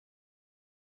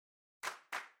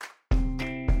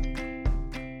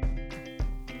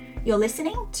You're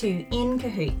listening to In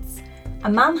Cahoots, a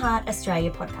Mum Heart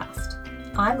Australia podcast.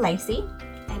 I'm Lacey.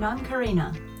 And I'm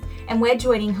Karina. And we're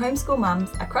joining homeschool mums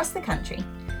across the country,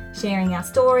 sharing our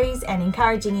stories and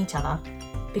encouraging each other,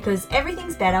 because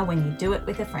everything's better when you do it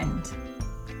with a friend.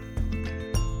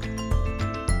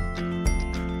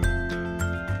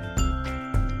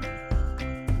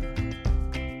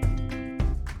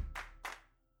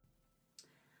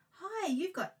 Hi,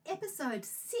 you've got episode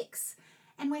 6,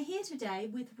 and we're here today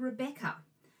with Rebecca.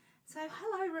 So,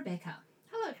 hello, Rebecca.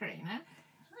 Hello, Karina.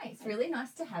 Hi, it's really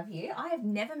nice to have you. I have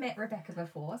never met Rebecca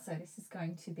before, so this is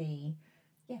going to be,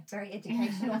 very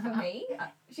educational for me.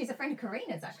 She's a friend of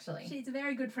Karina's, actually. She's a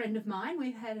very good friend of mine.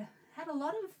 We've had a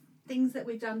lot of things that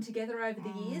we've done together over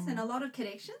the years and a lot of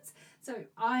connections. So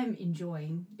I'm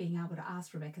enjoying being able to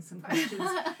ask Rebecca some questions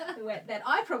that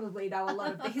I probably know a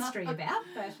lot of the history about,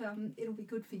 but it'll be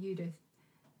good for you to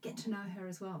get to know her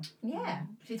as well. Yeah.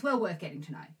 She's well worth getting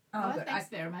to know. Oh, thanks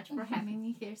very much for having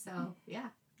me here. So,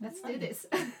 let's do this.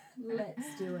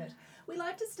 Let's do it. We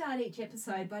like to start each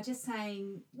episode by just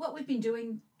saying what we've been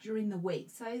doing during the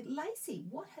week. So, Lacey,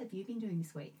 what have you been doing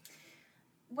this week?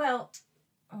 Well,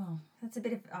 that's a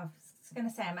bit of, I was going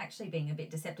to say I'm actually being a bit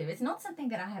deceptive. It's not something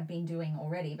that I have been doing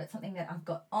already, but something that I've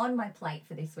got on my plate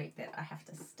for this week that I have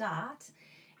to start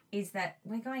is that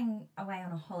we're going away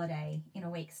on a holiday in a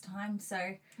week's time. So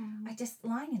I just,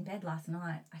 lying in bed last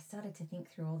night, I started to think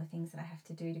through all the things that I have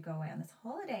to do to go away on this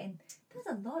holiday. And there's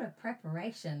a lot of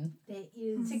preparation There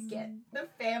is. to get the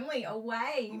family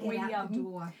away. Get out the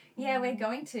door. Yeah, we're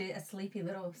going to a sleepy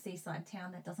little seaside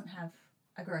town that doesn't have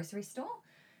a grocery store.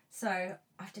 So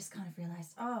I've just kind of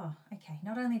realised,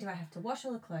 not only do I have to wash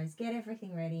all the clothes, get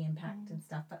everything ready and packed and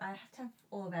stuff, but I have to have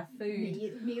all of our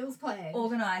food Meals planned.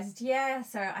 organised. Yeah,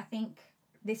 so I think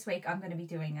this week I'm going to be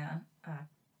doing a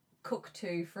cook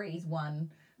 2, freeze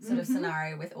 1 sort of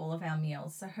scenario with all of our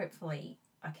meals. So hopefully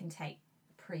I can take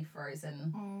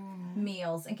pre-frozen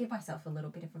meals and give myself a little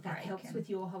bit of a break. That helps with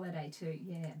your holiday too,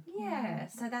 yeah. Yeah,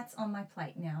 so that's on my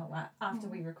plate now. After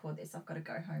we record this, I've got to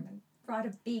go home and write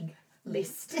a big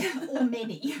list. Or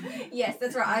many. Yes,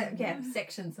 that's right.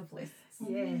 Sections of lists.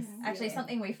 Yes. Actually,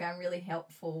 something we found really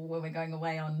helpful when we're going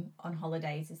away on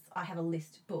holidays is I have a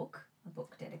list book, a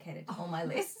book dedicated to all my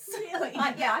lists. Really?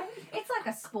 It's like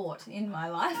a sport in my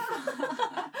life.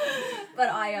 But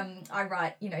I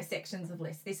write, sections of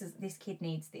lists. This kid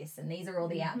needs this, and these are all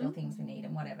the outdoor things we need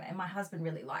and whatever. And my husband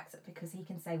really likes it because he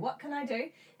can say, what can I do?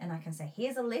 And I can say,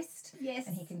 here's a list. Yes.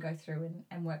 And he can go through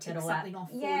and work Tick it all something out. off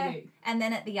for you. And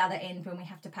then at the other end, when we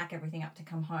have to pack everything up to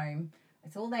come home,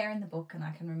 it's all there in the book, and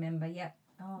I can remember,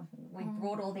 we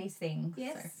brought all these things.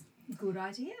 Yes. So, Good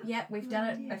idea. we've done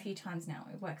it a few times now.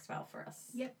 It works well for us.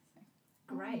 Yep.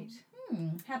 Great.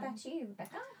 How about you,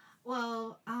 Rebecca?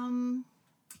 Well,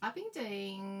 I've been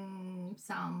doing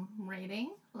some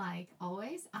reading, like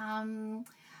always.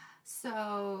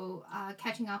 So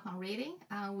catching up on reading.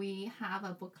 We have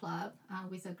a book club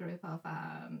with a group of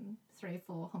 3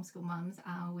 or 4 homeschool mums.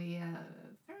 We are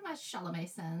very much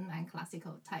Charlotte and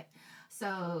classical type.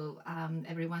 So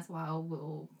every once in a while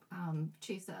we'll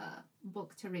choose a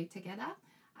book to read together.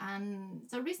 And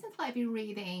so recently I've been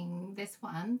reading this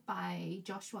one by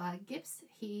Joshua Gibbs.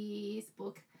 His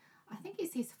book, I think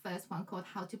it's his first one, called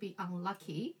How to Be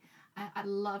Unlucky. I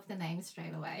love the name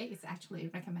straight away. It's actually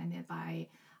recommended by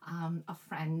a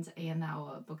friend in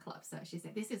our book club. So she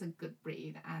said, this is a good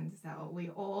read. And so we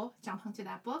all jump onto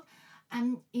that book.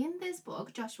 And in this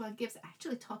book, Joshua Gibbs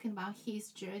actually talking about his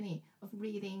journey of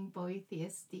reading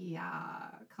Boethius, the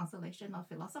Consolation of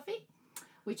Philosophy,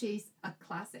 which is a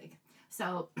classic.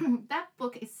 So that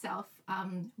book itself,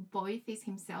 Boethius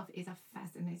himself is a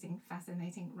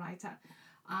fascinating writer.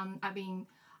 I've been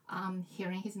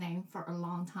hearing his name for a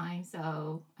long time,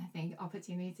 so I think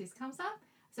opportunities comes up.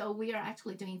 So we are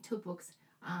actually doing 2 books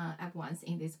at once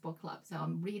in this book club. So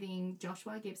I'm reading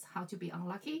Joshua Gibbs' How to Be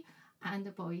Unlucky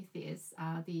and Boethius,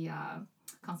 the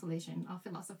Consolation of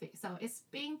Philosophy. So it's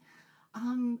been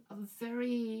a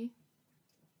very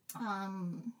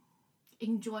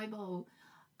enjoyable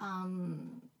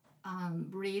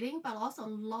reading, but also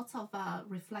lots of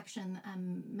reflection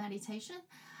and meditation.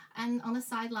 And on the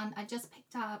sideline, I just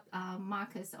picked up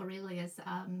Marcus Aurelius,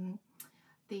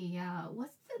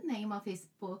 what's the name of his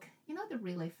book? The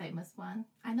really famous one.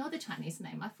 I know the Chinese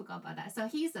name. I forgot about that. So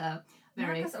he's a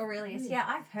very... Marcus Aurelius. Yeah,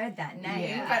 I've heard that name,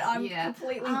 Yeah, but I'm yeah.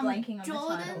 completely blanking on the title.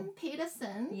 Jordan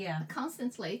Peterson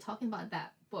constantly talking about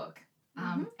that book.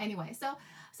 Anyway, so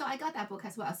I got that book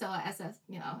as well. So as a,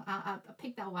 I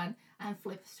picked that one and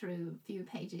flipped through a few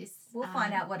pages. We'll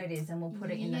find out what it is and we'll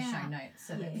put it in the show notes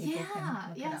so that people can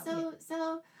look it up.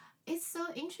 So it's so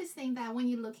interesting that when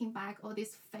you're looking back, all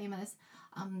these famous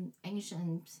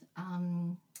ancient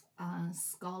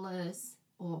scholars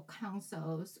or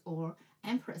councils or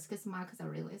emperors, because Marcus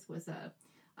Aurelius was a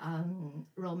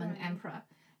Roman emperor,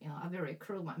 a very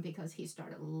cruel one, because he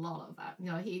started a lot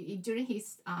of he during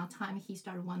his time he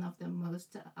started one of the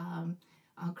most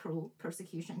cruel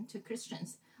persecution to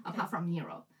Christians, apart from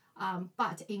Nero.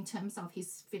 But in terms of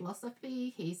his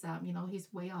philosophy, his his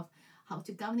way of how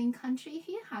to govern country,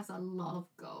 he has a lot of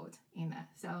gold in it.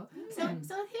 So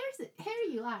here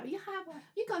you are.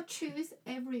 You got truth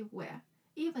everywhere.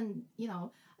 Even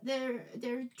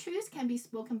their truth can be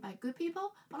spoken by good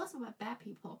people, but also by bad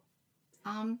people.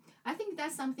 I think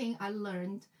that's something I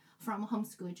learned from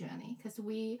homeschool journey, because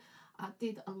we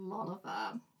did a lot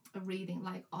of reading,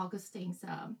 like Augustine's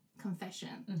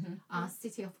Confession,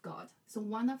 City of God. So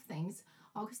one of the things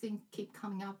Augustine keep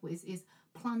coming up with is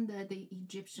plunder the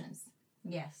Egyptians.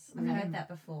 Yes, I've heard that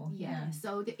before. Yeah.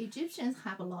 So the Egyptians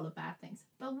have a lot of bad things,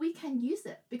 but we can use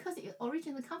it because it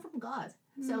originally come from God.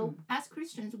 So as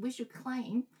Christians, we should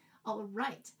claim our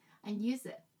right and use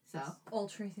it. So all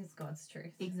truth is God's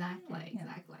truth. Exactly.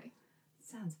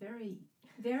 Sounds very,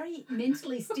 very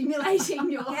mentally stimulating.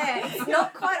 It's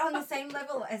not quite on the same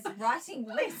level as writing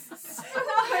lists.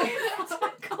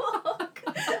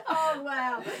 Oh,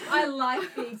 wow. I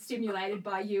like being stimulated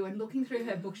by you, and looking through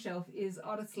her bookshelf is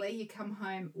honestly, you come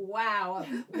home, wow,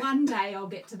 one day I'll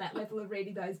get to that level of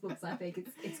reading those books. I think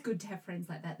it's good to have friends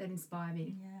like that inspire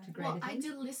me to greater things. I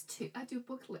do lists too. I do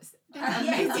book lists. Book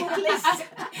lists.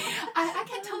 I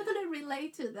can totally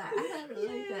relate to that. I can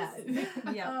relate to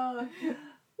that. Yeah.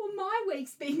 Well, my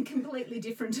week's been completely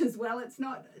different as well. It's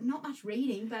not much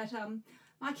reading, but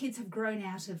my kids have grown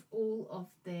out of all of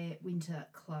their winter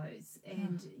clothes,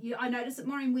 and I notice it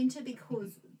more in winter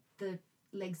because the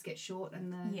legs get short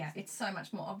and it's so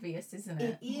much more obvious, isn't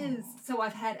it? It is. So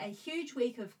I've had a huge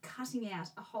week of cutting out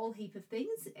a whole heap of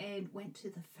things, and went to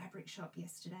the fabric shop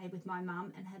yesterday with my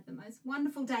mum and had the most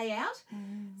wonderful day out.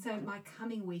 So my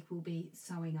coming week will be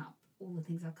sewing up all the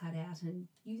things I've cut out and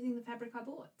using the fabric I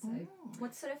bought. So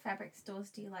what sort of fabric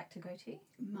stores do you like to go to?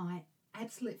 My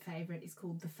absolute favourite is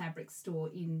called the Fabric Store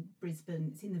in Brisbane.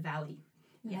 It's in the Valley.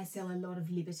 And they sell a lot of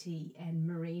Liberty and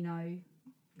Merino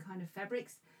kind of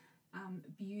fabrics.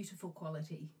 Beautiful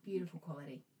quality.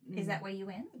 Is that where you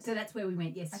went? So that's where we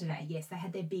went yesterday. Okay. Yes, they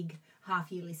had their big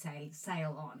half-yearly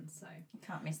sale on. So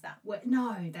Can't miss that.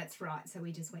 no, that's right. So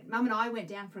we just went. Mum and I went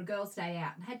down for a girls' day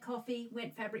out and had coffee,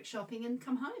 went fabric shopping, and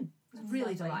come home. It was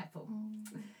really delightful.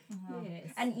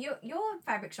 Yes. And your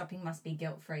fabric shopping must be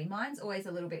guilt-free. Mine's always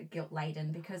a little bit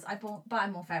guilt-laden because I buy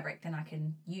more fabric than I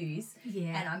can use.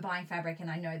 Yeah. And I'm buying fabric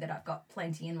and I know that I've got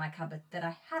plenty in my cupboard that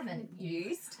I haven't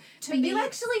used. To But me, you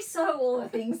actually sew all the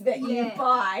things that you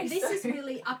buy. This is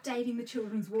really updating the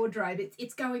children's wardrobe.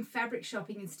 It's going fabric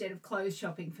shopping instead of clothes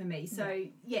shopping for me. So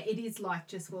it is like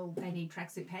just, they need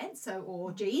tracksuit pants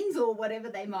or jeans or whatever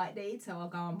they might need. So I'll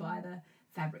go and buy the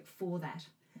fabric for that.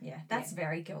 Yeah, that's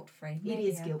very guilt-free. It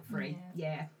is guilt-free.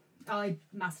 Yeah. I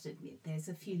must admit, there's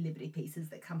a few Liberty pieces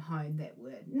that come home that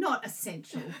were not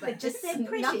essential, but just they're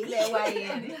pretty. Snuck their way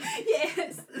in.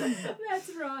 Yes, that's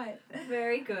right.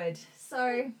 Very good.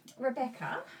 So,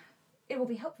 Rebecca, it will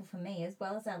be helpful for me as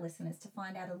well as our listeners to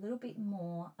find out a little bit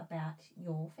more about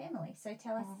your family. So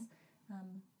tell us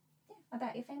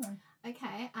about your family.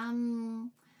 Okay.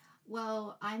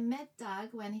 Well, I met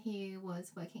Doug when he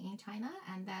was working in China,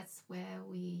 and that's where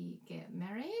we get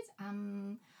married.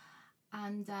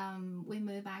 We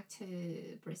moved back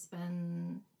to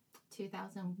Brisbane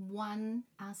 2001.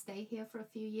 I stayed here for a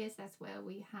few years. That's where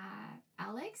we had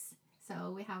Alex.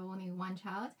 So we have only one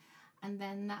child. And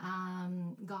then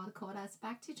God called us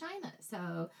back to China.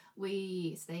 So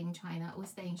we stay in China. We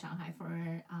stay in Shanghai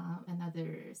for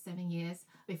another 7 years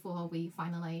before we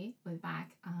finally went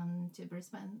back to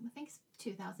Brisbane. I think it's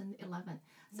 2011.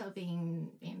 So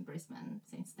being in Brisbane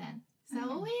since then.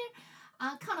 So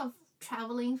we're kind of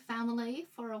traveling family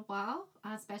for a while,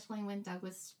 especially when Doug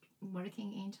was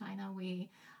working in China. We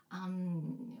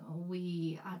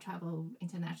travel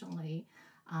internationally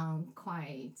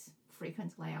quite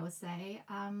frequently, I would say.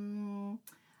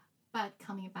 But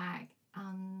coming back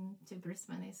to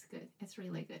Brisbane is good. It's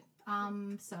really good.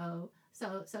 So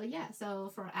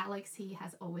for Alex, he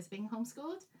has always been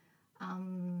homeschooled.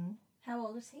 How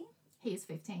old is he? He's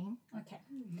 15. Okay.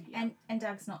 And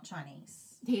Doug's not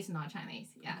Chinese? He's not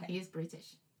Chinese. Yeah, Okay. he is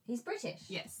British. He's British?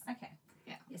 Yes. Okay.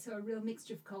 Yeah, so a real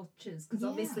mixture of cultures, because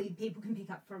obviously people can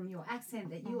pick up from your accent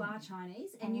that you are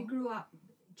Chinese and you grew up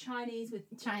Chinese with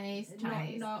Chinese.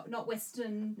 not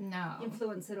Western No.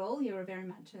 influence at all. You're very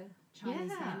much a Chinese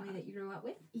Yeah. family that you grew up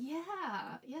with. Yeah,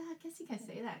 I guess you can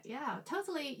say that. Yeah,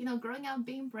 totally. Growing up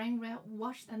being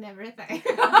brainwashed and everything.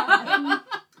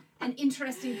 An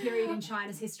interesting period in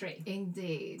China's history.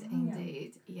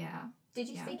 Indeed, yeah. Did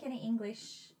you Yeah. speak any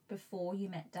English before you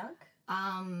met Doug?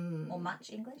 Or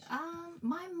much English?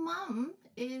 My mom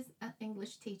is an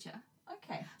English teacher,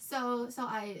 Okay. so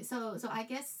I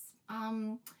guess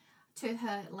to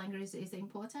her language is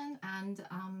important, and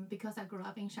because I grew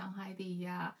up in Shanghai, the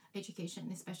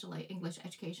education, especially English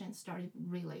education, started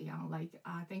really young. Like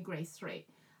I think grade 3,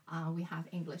 we have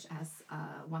English as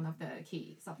one of the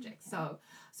key subjects. Okay.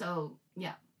 So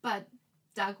yeah, but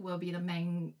Doug will be the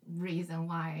main reason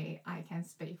why I can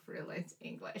speak fluent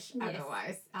English.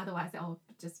 Yes. Otherwise I'll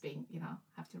just be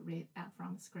have to read out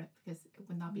from script because it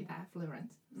would not be that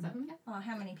fluent. So Mhm. yeah. Oh,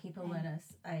 how many people learn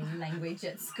a language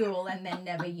at school and then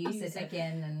never use Use it it.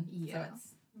 again? And Yeah. so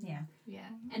it's, yeah. Yeah.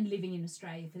 And living in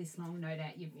Australia for this long, no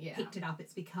doubt you've Yeah. picked it up.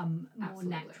 It's become more Absolutely.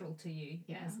 natural to you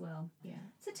Yeah. as well. Yeah.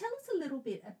 So tell us a little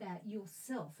bit about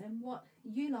yourself and what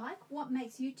you like, what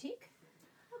makes you tick.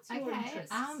 What's your Okay.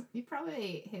 interests? You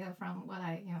probably hear from what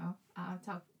I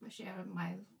share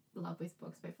my love with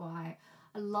books before. I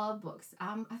love books.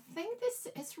 I think this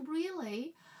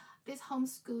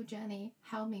homeschool journey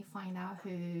helped me find out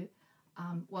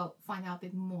find out a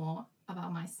bit more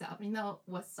about myself.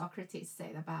 What Socrates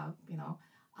said about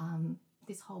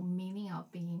this whole meaning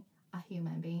of being a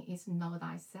human being is know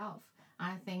thyself.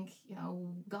 I think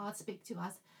God speaks to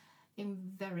us in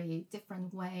very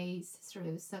different ways,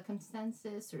 through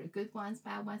circumstances, through good ones,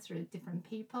 bad ones, through different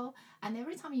people. And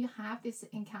every time you have this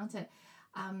encounter,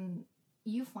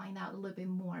 you find out a little bit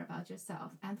more about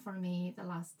yourself. And for me, the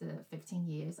last 15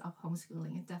 years of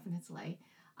homeschooling definitely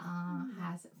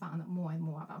has found more and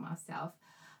more about myself.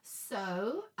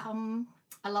 So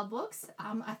I love books.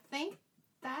 I think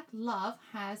that love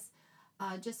has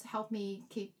just helped me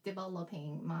keep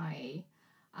developing my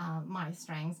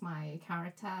strengths, my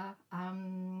character.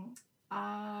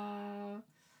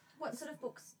 What sort of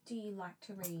books do you like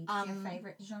to read? Your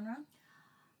favorite genre?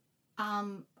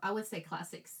 I would say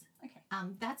classics. Okay.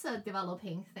 That's a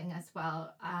developing thing as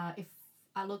well. If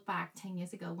I look back 10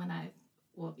 years ago when I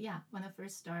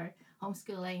first started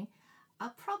homeschooling, I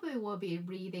probably will be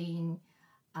reading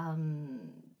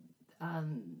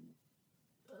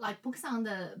like books on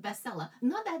the bestseller.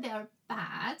 Not that they're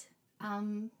bad,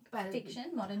 but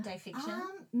Fiction, modern day fiction.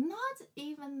 not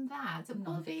even that. It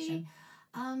will be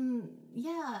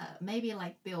maybe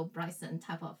like Bill Bryson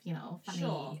type of funny,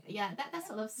 Sure. that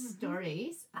sort of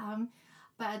stories.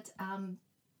 But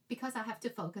because I have to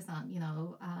focus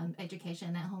on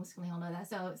education and homeschooling, all of that,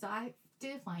 so I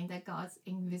do find that God's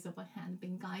invisible hand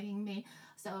been guiding me.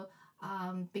 So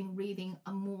been reading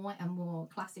a more and more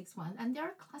classics one, and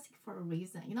they're classic for a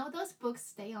reason. Those books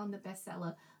stay on the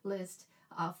bestseller list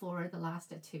for the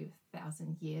last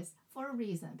 2,000 years for a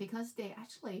reason, because they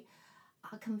actually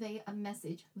convey a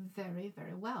message very,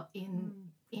 very well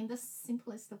in the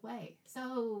simplest way.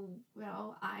 So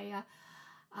I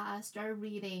started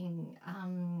reading.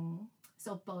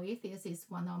 So Boethius is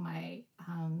one of my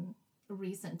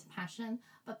recent passion,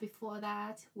 but before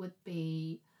that would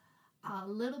be a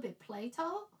little bit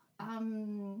Plato,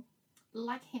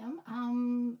 like him,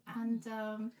 and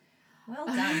Well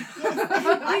done.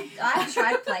 Yes. I've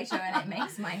tried Plato and it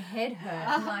makes my head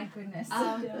hurt. My goodness.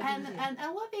 and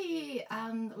would be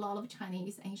a lot of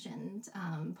Chinese ancient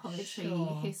poetry,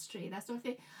 Sure. history, that sort of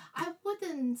thing. I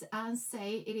wouldn't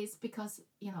say it is because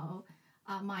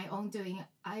my own doing.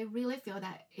 I really feel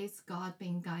that it's God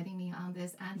been guiding me on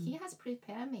this, and He has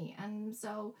prepared me. And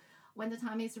so when the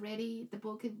time is ready, the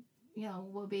book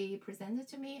will be presented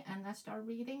to me, and I start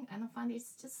reading, and I find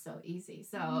it's just so easy.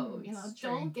 So it's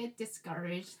don't true. get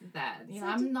discouraged that So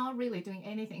I'm not really doing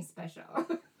anything special.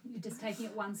 You're just taking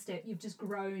it one step. You've just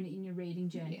grown in your reading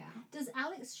journey. Yeah. Does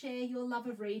Alex share your love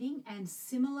of reading and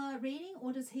similar reading,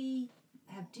 or does he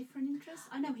have different interests?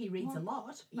 I know he reads a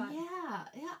lot, but Yeah,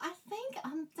 I think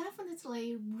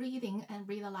definitely reading and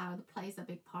read aloud plays a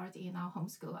big part in our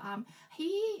homeschool.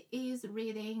 He is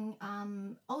reading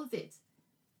Ovid.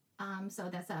 So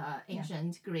that's a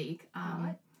ancient Greek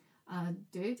Right.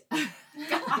 dude.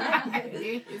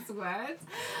 His words.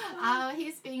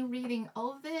 He's been reading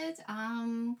Ovid.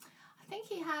 I think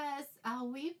he has.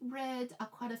 We've read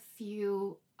quite a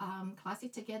few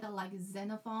classics together, like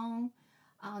Xenophon.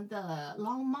 the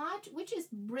Long March, which is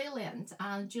brilliant.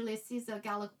 Julius Caesar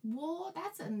Gallic War,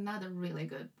 that's another really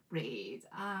good read.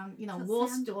 So it war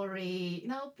sounds- story.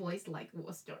 Boys like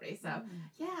war stories. So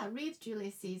yeah, read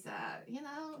Julius Caesar.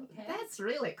 Okay. That's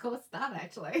really cool stuff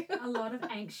actually. a lot of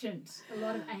ancient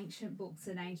books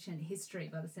and ancient history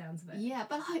by the sounds of it. Yeah,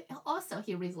 but also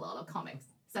he reads a lot of comics.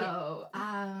 So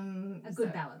A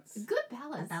good balance. Good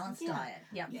balance. A balanced yeah. diet.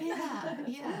 Yep. Yeah,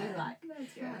 yeah. You like.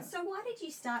 That's Yeah. right. So why did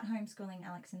you start homeschooling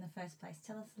Alex in the first place?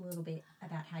 Tell us a little bit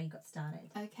about how you got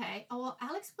started. Okay. Well,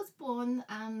 Alex was born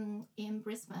in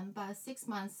Brisbane, but 6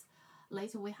 months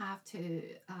later we have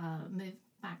to move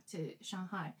back to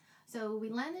Shanghai. So we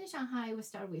landed in Shanghai. We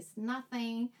started with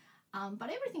nothing, but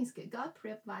everything's good. God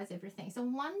provides everything. So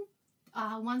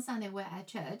one Sunday we're at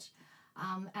church.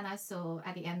 And I saw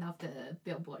at the end of the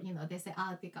billboard, they say,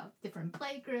 they got different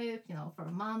play group, for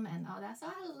mom and all that. So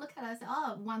I look at it and say,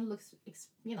 one looks, it's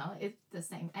the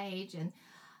same age and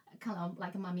kind of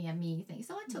like a mommy and me thing.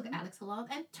 So I took Alex along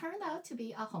and turned out to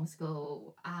be a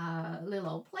homeschool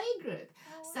little play group.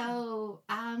 So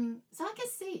I can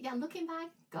see, looking back,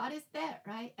 God is there,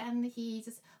 right? And he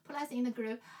just put us in the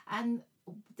group. And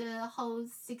the whole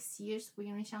 6 years we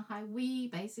were in Shanghai, we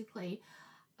basically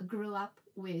grew up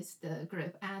with the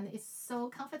group, and it's so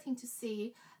comforting to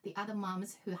see the other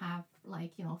moms who have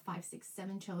 5, 6,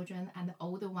 7 children, and the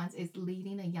older ones is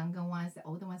leading the younger ones, the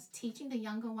older ones teaching the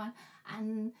younger one,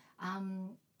 and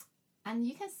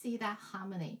you can see that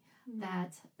harmony,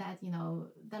 that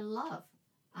the love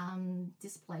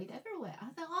displayed everywhere. I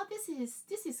thought,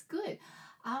 this is good.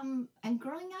 And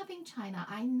growing up in China,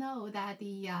 I know that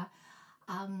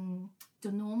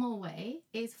the normal way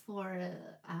is for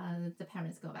the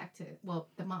parents the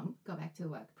mom go back to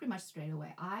work pretty much straight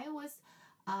away. I was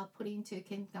put into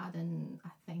kindergarten, I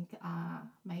think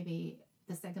maybe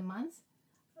the second month.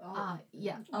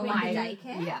 Yeah. Oh, in the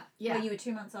daycare? Yeah. When you were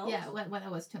 2 months old? Yeah, when I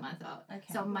was 2 months old.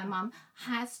 Okay. So my mom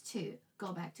has to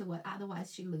go back to work,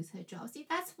 otherwise she lose her job. See,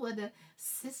 that's what the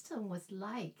system was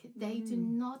like. They do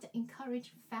not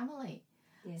encourage family.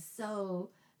 Yes.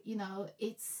 So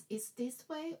it's this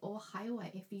way or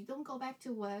highway. If you don't go back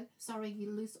to work, sorry,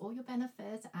 you lose all your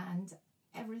benefits and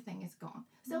everything is gone.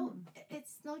 So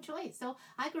it's no choice. So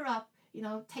I grew up,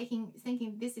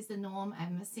 thinking this is the norm.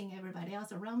 I'm seeing everybody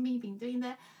else around me being doing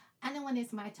that. And then when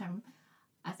it's my turn,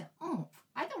 I said,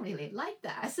 I don't really like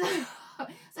that. So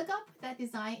God put that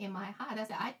design in my heart. I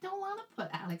said, I don't want to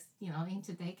put Alex,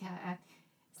 into daycare at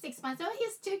 6 months. Oh,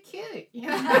 he's too cute.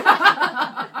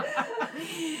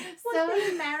 So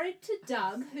being married to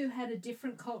Doug, who had a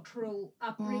different cultural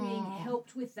upbringing,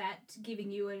 helped with that, giving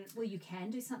you you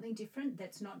can do something different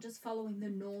that's not just following the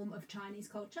norm of Chinese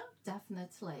culture?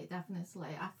 Definitely.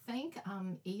 I think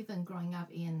even growing up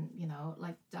in,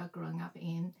 like Doug growing up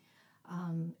in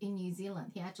New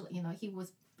Zealand, he actually, he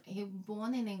was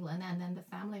born in England and then the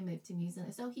family moved to New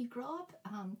Zealand. So he grew up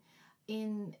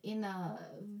in a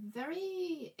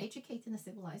very educated and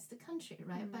civilized country,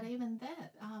 right? But even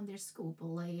that, there's school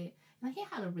bully. He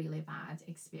had a really bad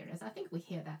experience. I think we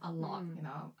hear that a lot.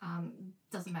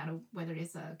 Doesn't matter whether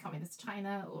it's a communist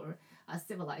China or a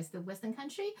civilized Western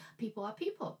country. People are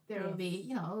people. There will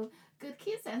be good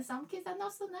kids and some kids are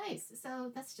not so nice.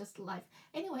 So that's just life.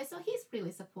 Anyway, so he's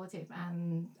really supportive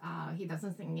and he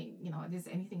doesn't think there's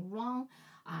anything wrong.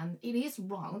 It is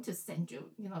wrong to send you,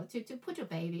 to put your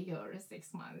baby, your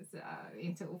 6 months,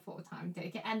 into a full-time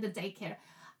daycare. And the daycare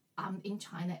in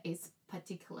China is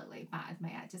particularly bad.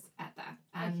 May I just add that?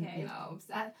 And,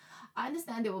 I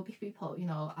understand there will be people,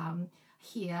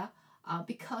 here,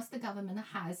 because the government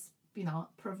has,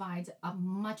 provide a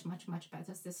much, much, much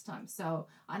better system. So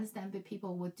I understand that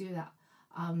people would do that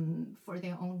for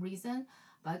their own reason.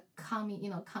 But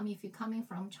if you're coming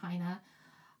from China,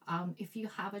 if you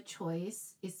have a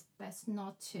choice, it's best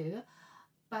not to.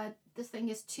 But the thing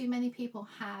is, too many people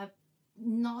have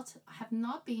not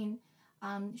been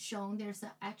shown there's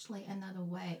actually another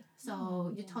way.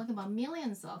 So you're talking about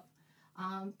millions of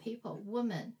people,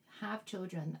 women have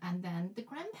children, and then the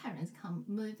grandparents come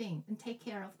move in and take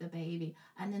care of the baby,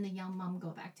 and then the young mom go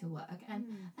back to work, and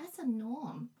that's a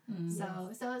norm. So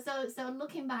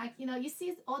looking back, you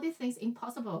see all these things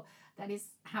impossible that is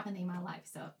happening in my life.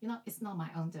 So it's not my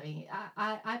own doing.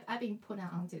 I've been put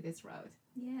onto this road.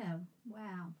 Yeah.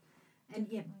 Wow. And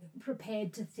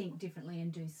prepared to think differently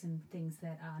and do some things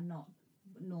that are not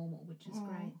normal, which is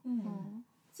great.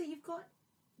 So you've got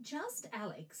just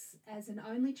Alex as an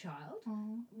only child,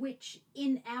 Mm. which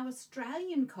in our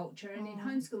Australian culture and in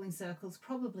homeschooling circles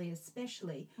probably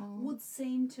especially would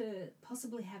seem to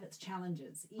possibly have its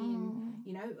challenges in,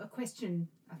 you know, a question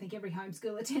I think every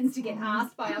homeschooler tends to get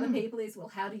asked by other people is, well,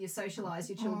 how do you socialise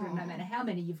your children no matter how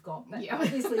many you've got? But Yeah.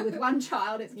 obviously with one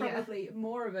child it's Yeah. probably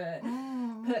more of a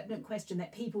pertinent question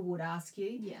that people would ask you.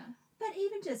 Yeah. But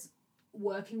even just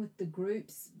working with the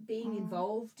groups, being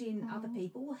involved in other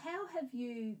people, how have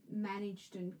you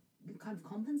managed and kind of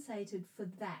compensated for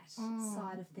that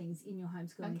side of things in your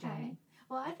homeschooling journey?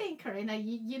 Well, I think Karina,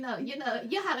 you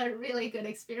had a really good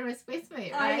experience with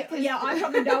me, right? I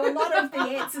probably know a lot of the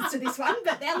answers to this one,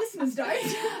 but our listeners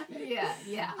don't.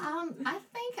 Yeah. I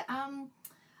think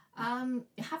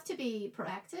you have to be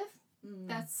proactive.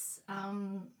 That's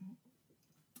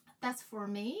for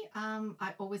me.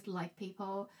 I always like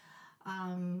people.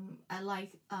 I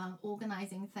like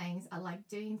organizing things. I like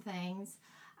doing things.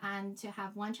 And to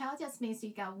have one child just means you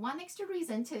got one extra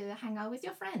reason to hang out with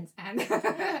your friends. And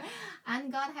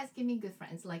and God has given me good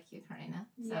friends like you, Karina.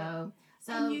 So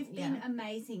and you've been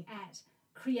amazing at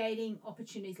creating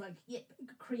opportunities, like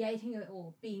creating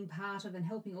or being part of and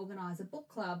helping organise a book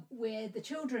club where the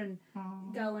children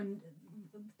go and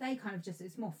they kind of just,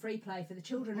 it's more free play for the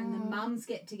children and the mums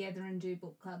get together and do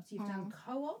book clubs. You've done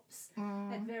co-ops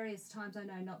at various times. I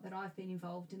know not that I've been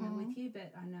involved in them with you,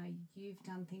 but I know you've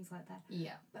done things like that.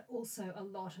 Yeah. But also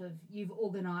you've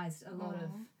organised a lot of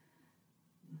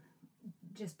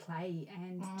just play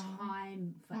and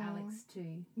time for Alex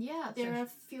to... Yeah, there are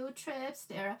field trips,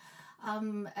 there are,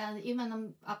 and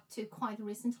even up to quite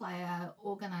recently, I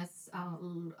organized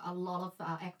a lot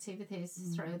of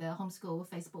activities through the homeschool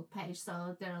Facebook page.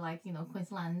 So they're like, you know,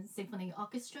 Queensland Symphony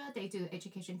Orchestra, they do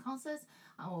education concerts.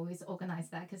 I always organize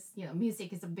that because, you know,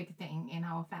 music is a big thing in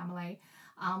our family.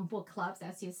 Book clubs,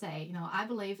 as you say, you know, I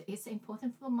believe it's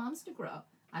important for moms to grow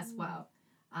as well.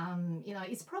 You know,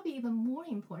 it's probably even more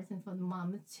important for the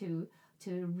mom to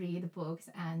read books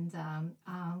and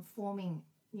forming,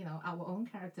 you know, our own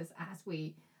characters as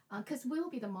we, because we'll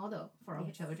be the model for our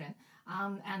children.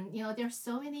 And, you know, there's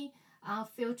so many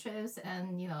field trips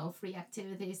and, you know, free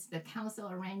activities the council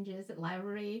arranges, the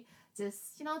library.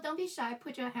 Just, you know, don't be shy,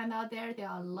 put your hand out there. There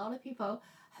are a lot of people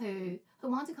who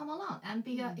want to come along and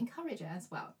be an encourager as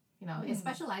well. You know,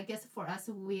 especially, I guess, for us,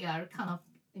 we are kind of,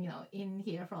 you know, in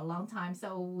here for a long time,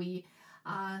 so we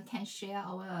can share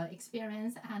our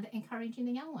experience and encouraging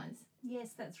the young ones.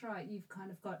 Yes, that's right. You've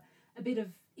kind of got a bit of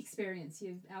experience.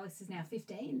 Alex is now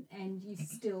 15 and you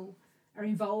still are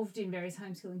involved in various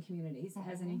homeschooling communities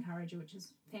as an encourager, which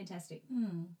is fantastic.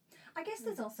 I guess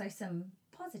there's also some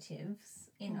positives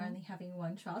in only having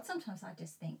one child. Sometimes I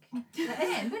just think,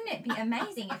 man, wouldn't it be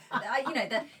amazing if, you know,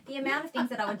 the amount of things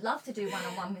that I would love to do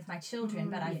one-on-one with my children,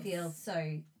 but I feel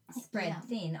so spread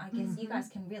thin. I guess you guys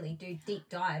can really do deep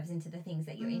dives into the things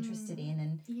that you're interested in,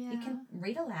 and you can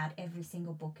read aloud every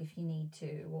single book if you need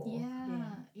to, or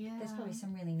there's probably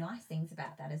some really nice things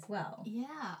about that as well.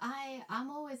 I'm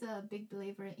always a big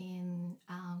believer in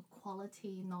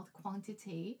quality, not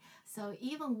quantity. So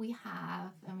even we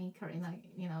have, I mean, Karina,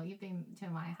 you know, you've been to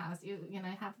my house, you know,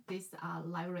 have this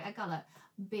library. I got a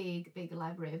big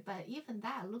library, but even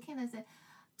that, looking at it,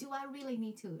 do I really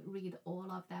need to read all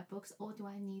of that books, or do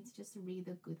I need to just read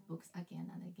the good books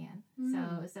again and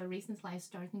again? So recently I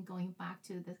started going back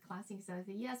to the classics. So I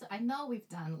said, yes, I know we've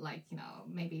done, like, you know,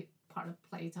 maybe part of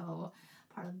Plato,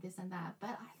 part of this and that, but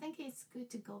I think it's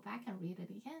good to go back and read it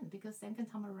again, because second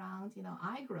time around, you know,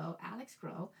 I grow, Alex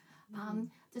grow,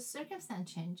 the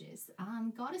circumstance changes.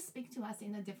 God is speaking to us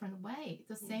in a different way.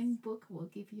 The same book will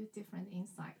give you different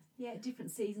insight. Yeah, at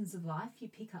different seasons of life, you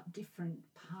pick up different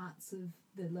parts of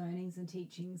the learnings and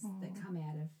teachings that come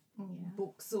out of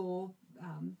books, or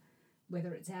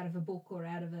whether it's out of a book or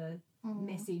out of a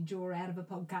message or out of a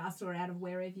podcast or out of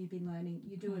wherever you've been learning.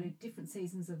 You do it at different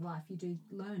seasons of life. You do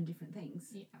learn different things.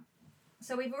 Yeah.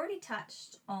 So we've already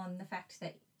touched on the fact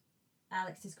that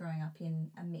Alex is growing up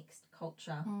in a mixed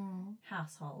culture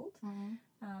household.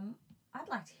 I'd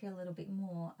like to hear a little bit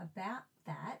more about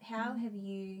that. How have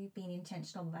you been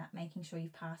intentional about making sure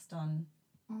you've passed on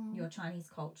your Chinese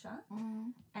culture?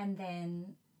 And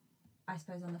then I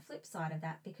suppose on the flip side of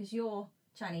that, because you're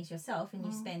Chinese yourself and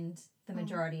you spend the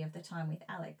majority of the time with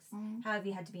Alex, how have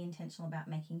you had to be intentional about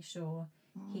making sure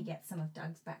he gets some of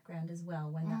Doug's background as well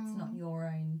when that's not your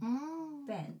own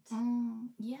bent?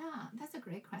 Yeah, that's a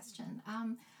great question.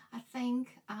 I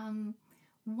think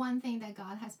one thing that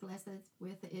God has blessed us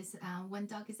with is when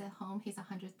Doug is at home, he's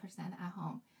 100% at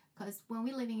home. Because when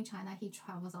we live in China, he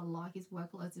travels a lot. His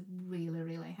workload is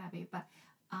really heavy. But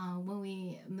when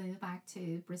we move back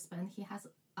to Brisbane, he has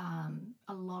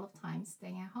a lot of time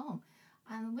staying at home.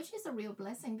 And which is a real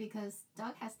blessing because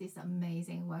Doug has this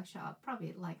amazing workshop,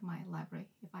 probably like my library,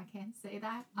 if I can say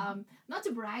that. Not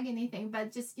to brag anything,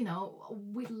 but just,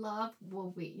 we love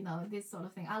what this sort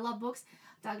of thing. I love books.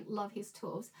 Doug love his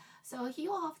tools. So he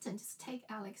will often just take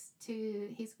Alex to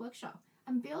his workshop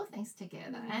and build things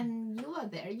together. And you are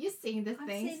there. You're seeing the I've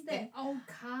things. seen that old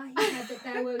car he had that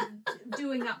they were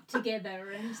doing up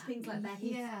together and things like that.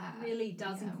 He really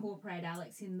does incorporate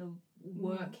Alex in the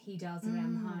work he does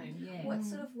around the home. Yeah. What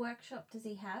sort of workshop does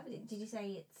he have? Did you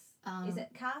say is it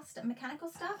mechanical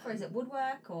stuff, or is it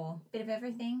woodwork, or a bit of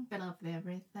everything? Bit of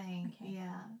everything. Okay.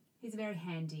 Yeah. He's a very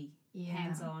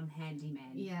hands-on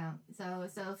handyman. Yeah. So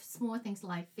small things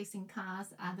like fixing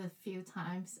cars. A few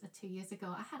times 2 years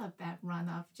ago, I had a bad run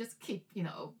of just keep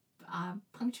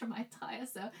puncture my tire.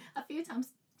 So a few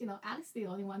times, Alex the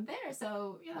only one there.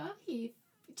 So he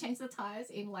changed the tires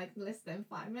in like less than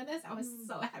 5 minutes. I was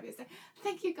so happy. I said,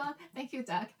 thank you, God. Thank you,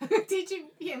 Doug,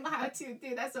 teaching him how to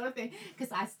do that sort of thing,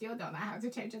 because I still don't know how to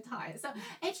change a tire. So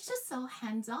it's just so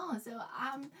hands-on. So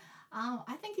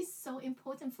I think it's so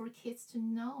important for kids to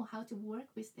know how to work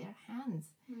with their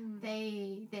hands.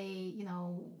 They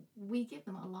we give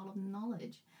them a lot of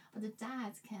knowledge, but the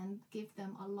dads can give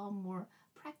them a lot more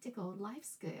practical life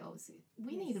skills.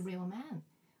 We need a real man.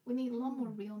 We need a lot more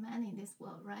real men in this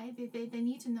world, right? They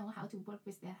need to know how to work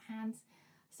with their hands.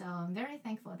 So I'm very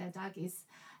thankful that Doug is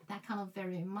that kind of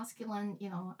very masculine,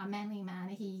 a manly man.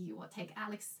 He will take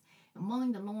Alex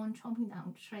mowing the lawn, chopping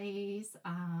down trees,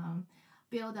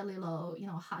 build a little,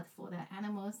 hut for the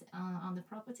animals on the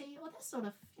property, all that sort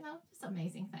of, just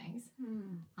amazing things.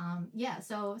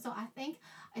 So I think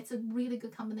it's a really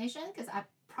good combination, because I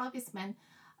probably spent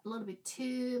a little bit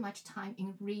too much time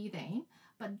in reading.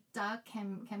 But Doug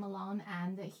came along,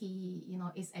 and he,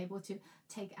 is able to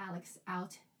take Alex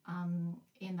out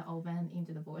in the open,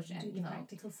 into the bush, and do the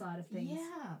practical side of things.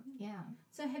 Yeah.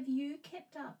 So have you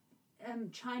kept up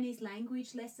Chinese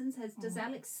language lessons? Does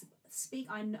Alex speak?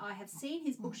 I have seen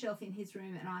his bookshelf in his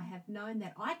room, and I have known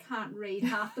that I can't read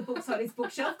half the books on his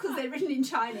bookshelf because they're written in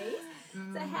Chinese.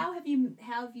 So how have you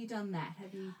done that?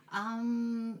 Have you?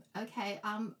 Okay.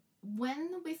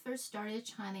 When we first started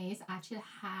Chinese, I actually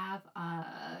have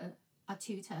a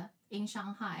tutor in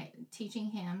Shanghai teaching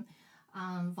him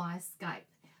via Skype.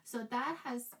 So that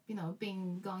has,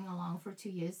 been going along for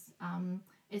 2 years.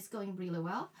 It's going really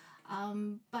well.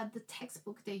 But the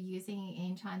textbook they're using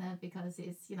in China, because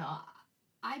it's,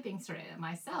 I've been through it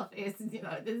myself, is,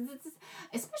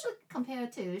 especially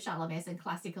compared to Charlemagne's and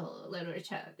classical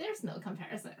literature, there's no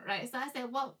comparison, right? So I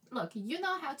said, well, look, you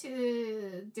know how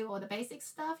to do all the basic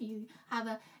stuff. You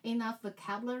have enough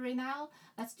vocabulary now.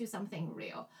 Let's do something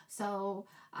real. So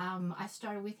I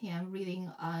started with him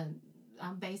reading,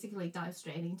 basically dive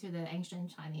straight into the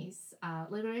ancient Chinese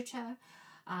literature.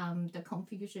 The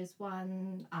Confucius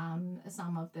one,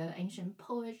 some of the ancient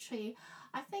poetry.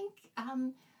 I think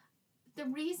the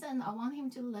reason I want him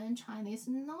to learn Chinese,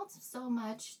 not so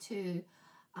much to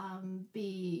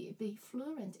be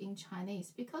fluent in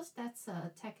Chinese, because that's a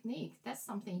technique. That's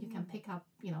something you can pick up,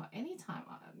 anytime.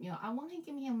 I want to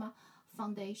give him a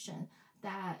foundation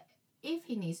that if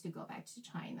he needs to go back to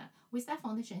China, with that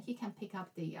foundation, he can pick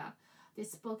up the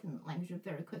spoken language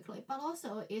very quickly. But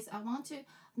also I want to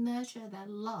nurture that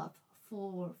love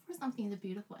for something that's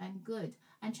beautiful and good.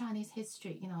 And Chinese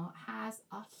history, has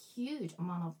a huge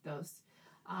amount of those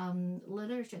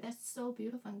literature that's so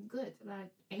beautiful and good.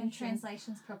 Like ancient, and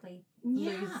translations probably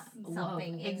lose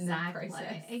something in the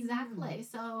process. Exactly.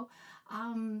 So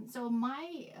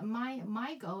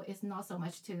my goal is not so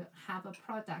much to have a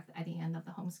product at the end of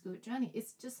the homeschool journey.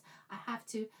 It's just I have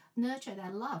to nurture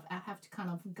that love. I have to kind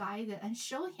of guide it and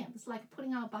show him. It's like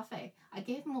putting out a buffet. I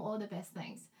gave him all the best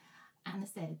things, and I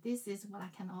said, this is what I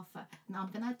can offer. Now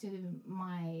I'm gonna do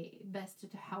my best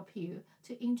to help you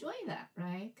to enjoy that,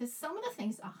 right? Because some of the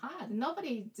things are hard.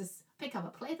 Nobody just pick up a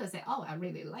plate and say, oh, I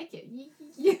really like it.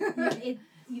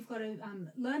 You've got to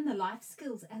learn the life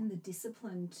skills and the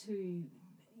discipline to,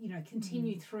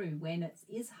 continue through when it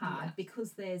is hard,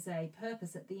 because there's a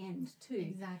purpose at the end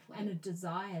too. Exactly. And a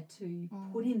desire to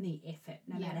put in the effort,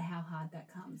 no matter how hard that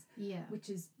comes. Yeah. Which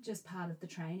is just part of the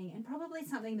training, and probably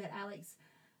something that Alex,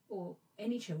 or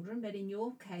any children, but in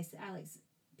your case, Alex,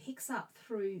 picks up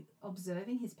through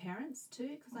observing his parents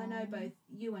too, because I know both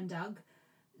you and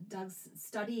Doug's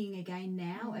studying again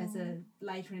now as a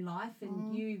later in life,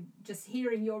 and you just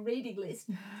hearing your reading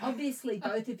list, obviously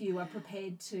both of you are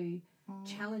prepared to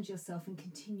challenge yourself and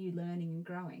continue learning and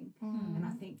growing. And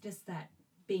I think just that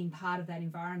being part of that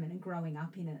environment and growing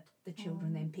up in it, the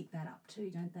children then pick that up too,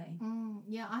 don't they?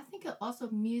 Yeah, I think also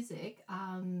music,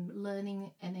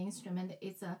 learning an instrument,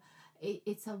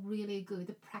 it's a really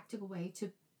good practical way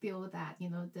to build that.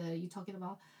 You're talking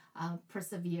about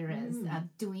perseverance,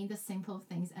 doing the simple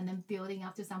things, and then building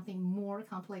up to something more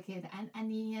complicated, and in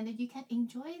the end you can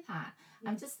enjoy that.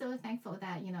 I'm just so thankful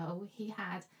that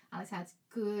Alex had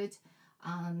good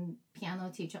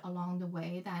piano teacher along the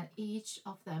way, that each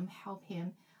of them help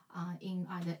him in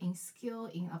either in skill,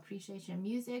 in appreciation of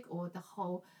music, or the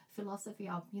whole philosophy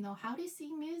of how do you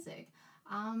see music.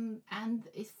 And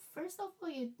it's, first of all,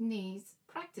 it needs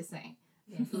practicing.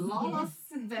 Lot of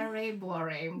very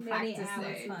boring Many practicing.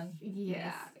 hours fun.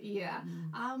 Yeah.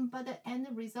 But the end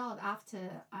result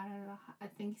after I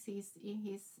think he's in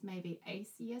his maybe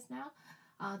 8th years now,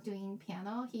 doing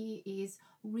piano, he is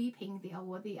reaping the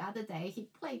award. The other day he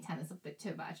played tennis a bit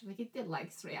too much, but he did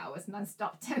like 3 hours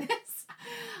non-stop tennis.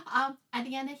 At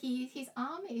the end, his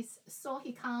arm is so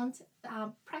he can't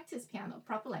practice piano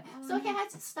properly. So he had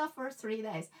to stop for 3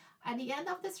 days. At the end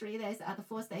of the 3 days, at the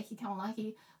 4th day,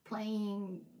 he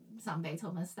playing some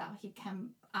Beethoven stuff. He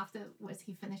came afterwards.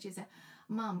 He finished. He said,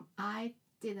 "Mom, I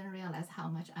didn't realize how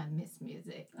much I miss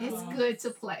music. It's good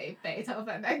to play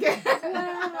Beethoven again."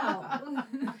 Wow.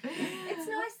 It's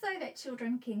nice though that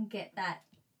children can get that,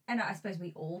 and I suppose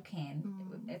we all can,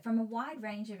 from a wide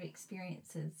range of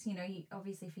experiences.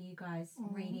 Obviously for you guys,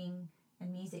 reading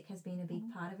and music has been a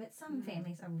big part of it. Some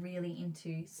families are really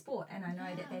into sport, and I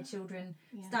know that their children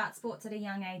start sports at a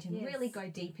young age and really go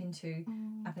deep into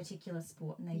a particular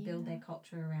sport, and they build their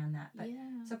culture around that. But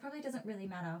so it probably doesn't really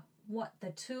matter what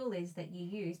the tool is that you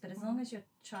use, but as long as your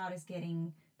child is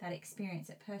getting that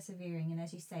experience at persevering and,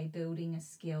 as you say, building a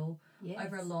skill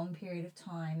over a long period of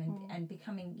time, and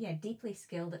becoming deeply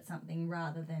skilled at something,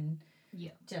 rather than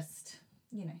just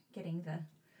getting the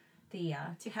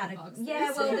how to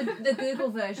the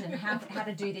Google version, how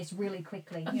to do this really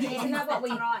quickly. Isn't that what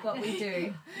we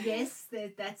do? Yes,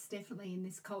 that's definitely in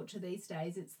this culture these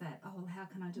days. It's that, how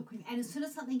can I do it quick? And as soon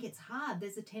as something gets hard,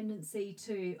 there's a tendency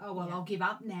to, I'll give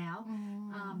up now.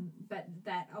 But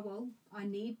that, I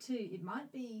need to, it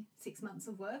might be 6 months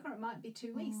of work, or it might be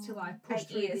 2 weeks till I push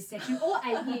through this section, or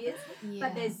 8 years.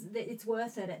 But it's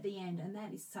worth it at the end, and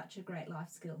that is such a great life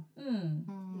skill.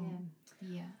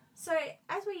 Yeah. So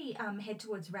as we head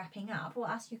towards wrapping up, we'll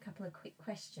ask you a couple of quick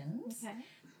questions. Okay.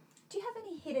 Do you have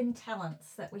any hidden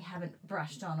talents that we haven't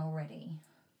brushed on already?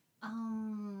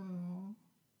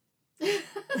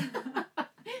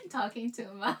 Talking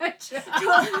too much.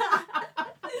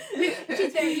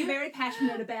 You're very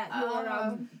passionate about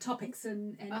your topics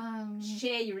and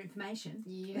share your information.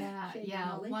 Share your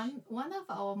knowledge. One of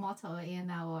our motto in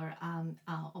our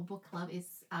book club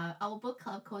is our book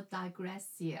club called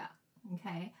Digressia.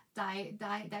 Okay,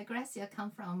 digressia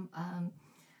come from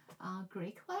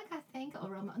Greek word, I think, or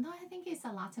Roman. No, I think it's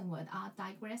a Latin word.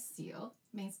 Digressio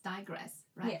means digress,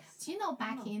 right? Yes. Do you know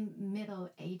back in Middle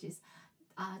Ages,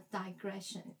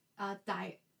 digression,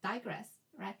 digress,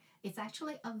 right? It's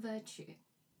actually a virtue.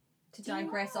 To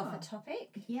digress off a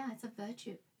topic? Yeah, it's a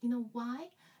virtue. You know why?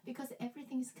 Because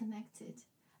everything is connected.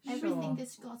 Everything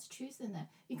there's God's truth in it.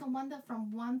 You can wander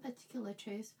from one particular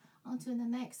truth onto the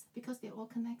next because they're all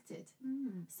connected.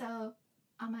 So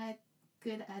am I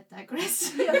good at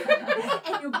digress?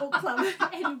 and your book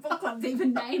club's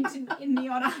even named in the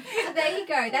honour. So there you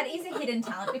go. That is a hidden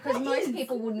talent, because most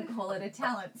people wouldn't call it a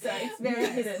talent. So it's very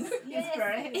hidden. It's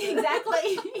very hidden.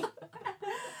 Exactly.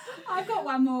 I've got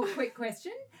one more quick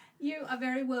question. You are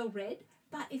very well read,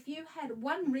 but if you had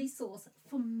one resource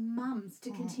for mums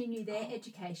to continue their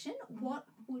education, what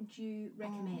would you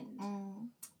recommend?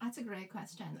 That's a great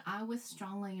question. I would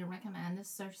strongly recommend the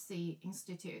Circe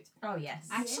Institute. Oh yes.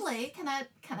 Actually, can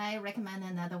I recommend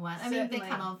another one? Certainly. I mean, they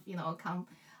kind of come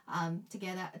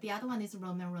together. The other one is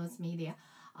Roman Roads Media.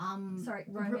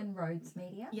 Roman Roads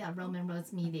Media. Yeah, Roman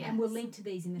Roads Media. And we'll link to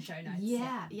these in the show notes.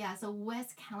 Yeah. So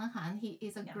Wes Callahan, he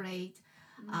is a great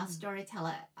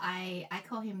storyteller. I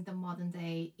call him the modern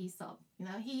day Aesop.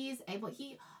 He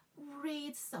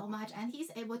reads so much, and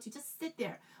he's able to just sit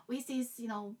there with his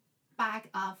bag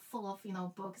full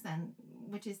of books, and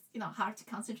which is hard to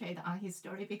concentrate on his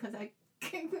story because I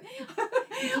trying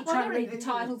to read the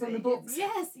titles on the books.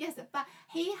 Yes, but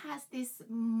he has this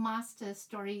master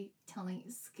storytelling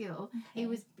skill. Okay. He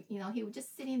was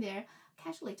just sitting there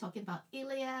casually talking about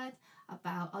Iliad,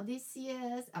 about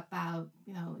Odysseus, about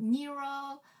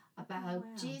Nero, about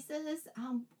Jesus.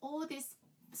 All these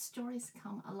stories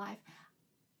come alive,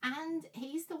 and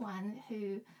he's the one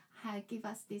who had give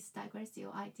us this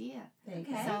digressio idea.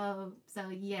 Okay.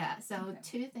 So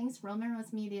two things: Roman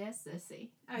Roads Media, Circe.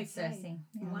 Okay. Circe.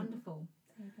 Wonderful.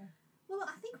 There you go. Well, Well,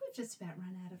 I think we've just about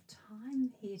run out of time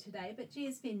here today, but gee,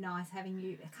 it's been nice having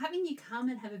you come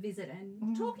and have a visit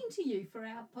and talking to you for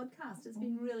our podcast. It's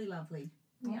been really lovely.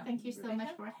 Well, Yeah. thank you so Rebecca?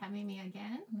 much for having me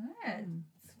again. Yeah,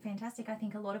 it's fantastic. I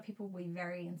think a lot of people will be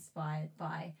very inspired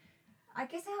by, I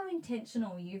guess, how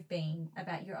intentional you've been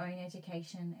about your own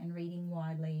education and reading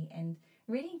widely and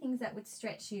reading things that would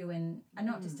stretch you and are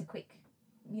not just a quick,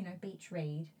 beach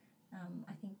read.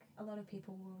 I think a lot of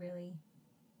people will really,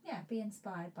 be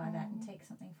inspired by that and take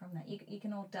something from that. You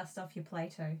can all dust off your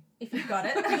Plato if you've got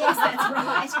it. Yes,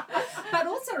 that's right. But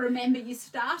also remember, you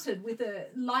started with a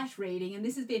light reading, and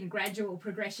this has been a gradual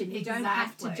progression. You don't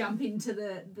have to Exactly. jump into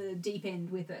the deep end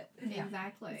with it.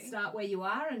 Exactly. Start where you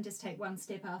are and just take one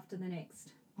step after the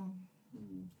next.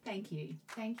 Thank you.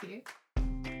 Thank you.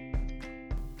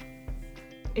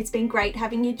 It's been great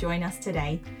having you join us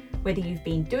today, whether you've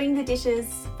been doing the dishes,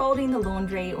 folding the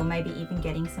laundry, or maybe even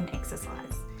getting some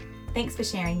exercise. Thanks for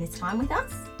sharing this time with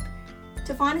us.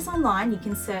 To find us online, you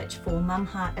can search for Mum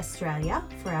Heart Australia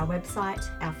for our website,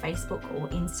 our Facebook or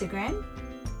Instagram.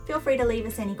 Feel free to leave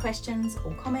us any questions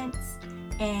or comments,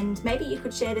 and maybe you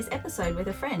could share this episode with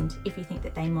a friend if you think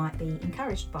that they might be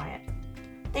encouraged by it.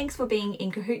 Thanks for being in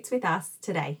cahoots with us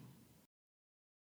today.